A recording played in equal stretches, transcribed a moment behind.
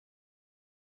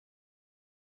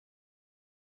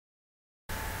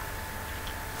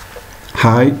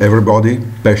Hi everybody,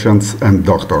 patients and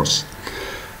doctors.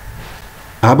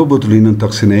 Botulinum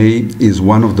Toxin A is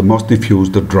one of the most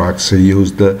diffused drugs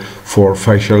used for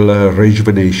facial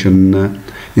rejuvenation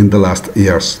in the last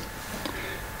years.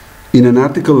 In an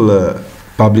article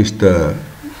published a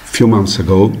few months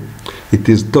ago, it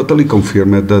is totally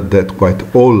confirmed that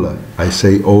quite all, I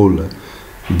say all,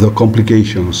 the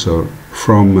complications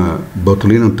from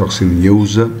botulinum toxin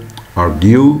use are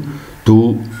due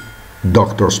to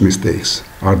doctors' mistakes,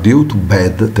 are due to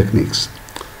bad techniques.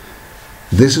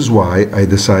 This is why I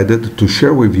decided to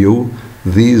share with you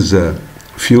these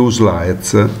few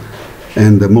slides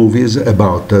and movies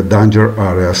about danger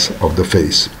areas of the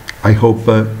face. I hope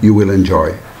you will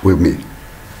enjoy with me.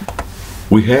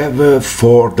 We have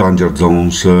 4 danger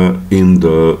zones in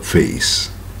the face.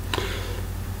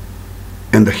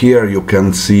 And here you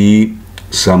can see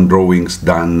some drawings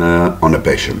done on a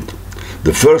patient.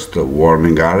 The first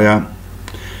warning area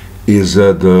is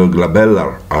the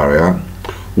glabellar area,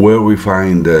 where we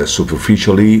find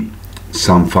superficially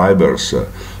some fibers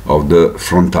of the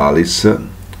frontalis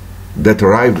that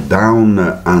arrive down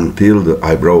until the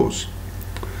eyebrows.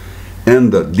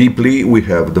 And deeply we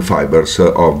have the fibers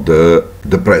of the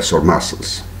depressor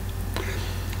muscles.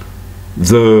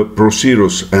 The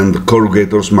procerus and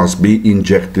corrugators must be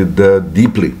injected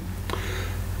deeply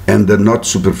and not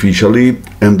superficially,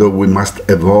 and we must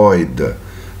avoid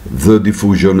the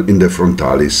diffusion in the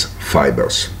frontalis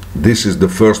fibers. This is the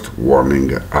first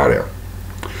warning area.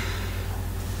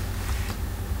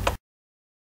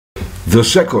 The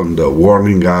second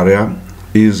warning area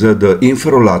is the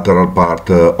inferolateral part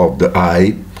of the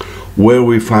eye, where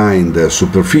we find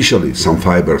superficially some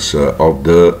fibers of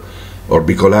the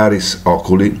orbicularis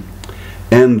oculi,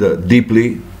 and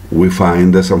deeply we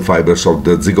find some fibers of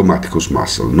the zygomaticus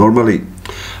muscle. Normally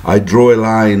I draw a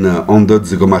line on the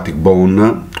zygomatic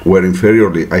bone, where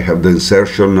inferiorly I have the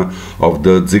insertion of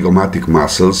the zygomatic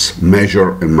muscles,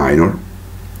 major and minor,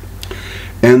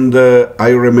 and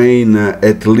I remain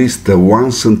at least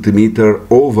 1 centimeter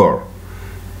over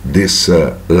this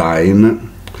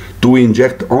line to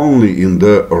inject only in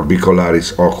the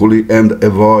orbicularis oculi and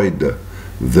avoid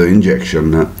the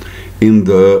injection in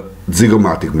the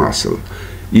zygomatic muscle.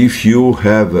 If you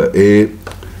have a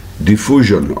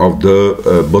diffusion of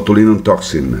the botulinum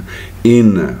toxin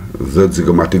in the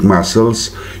zygomatic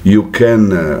muscles, you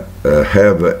can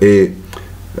have a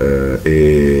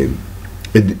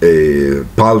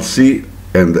palsy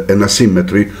and an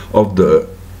asymmetry of the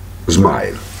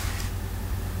smile.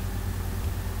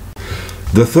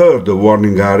 The third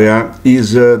warning area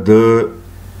is the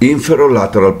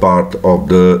inferolateral part of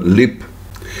the lip.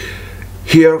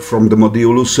 Here from the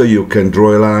modulus you can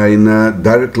draw a line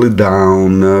directly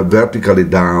down, vertically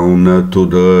down to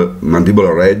the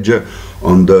mandibular edge.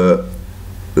 On the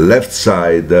left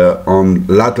side,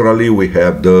 laterally we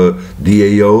have the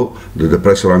DAO, the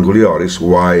depressor angulioris,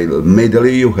 while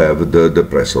medially you have the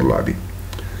depressor labii.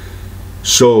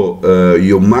 So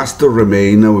you must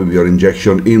remain with your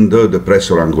injection in the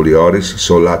depressor angulioris,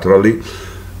 so laterally,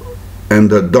 and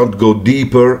don't go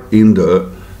deeper in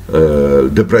the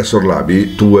depressor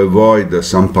labii to avoid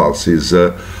some pulses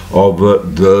of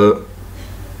the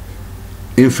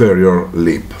inferior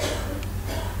lip.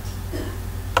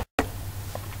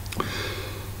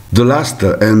 The last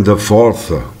and the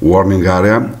fourth warning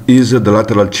area is the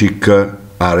lateral cheek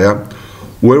area,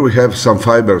 where we have some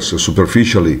fibers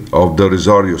superficially of the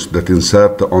risorius that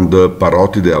insert on the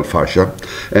parotideal fascia,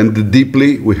 and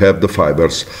deeply we have the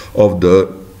fibers of the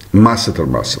masseter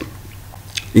muscle.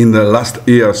 In the last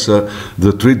years,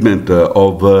 the treatment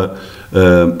of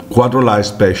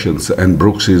quadrilateral patients and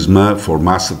bruxism for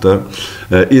masseter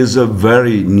is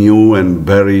very new and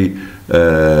very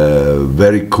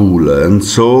cool, and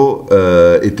so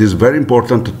it is very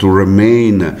important to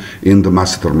remain in the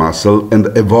masseter muscle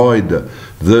and avoid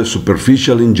the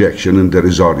superficial injection in the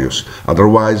risorius.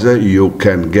 Otherwise, you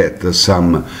can get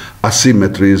some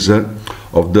asymmetries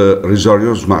of the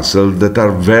risorius muscle that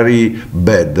are very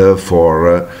bad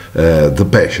for the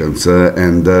patients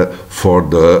and for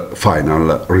the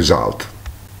final result.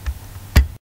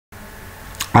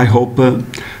 I hope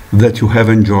that you have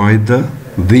enjoyed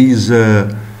these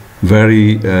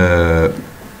very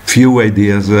few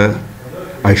ideas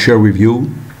I share with you.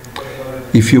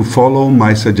 If you follow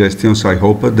my suggestions, I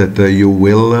hope that you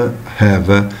will have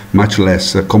much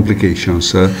less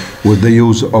complications with the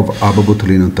use of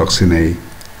botulinum toxin A.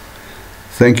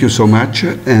 Thank you so much,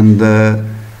 and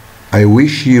I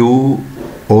wish you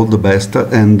all the best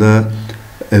and a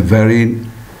very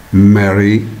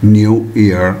merry new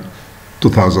year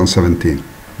 2017.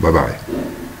 Bye-bye.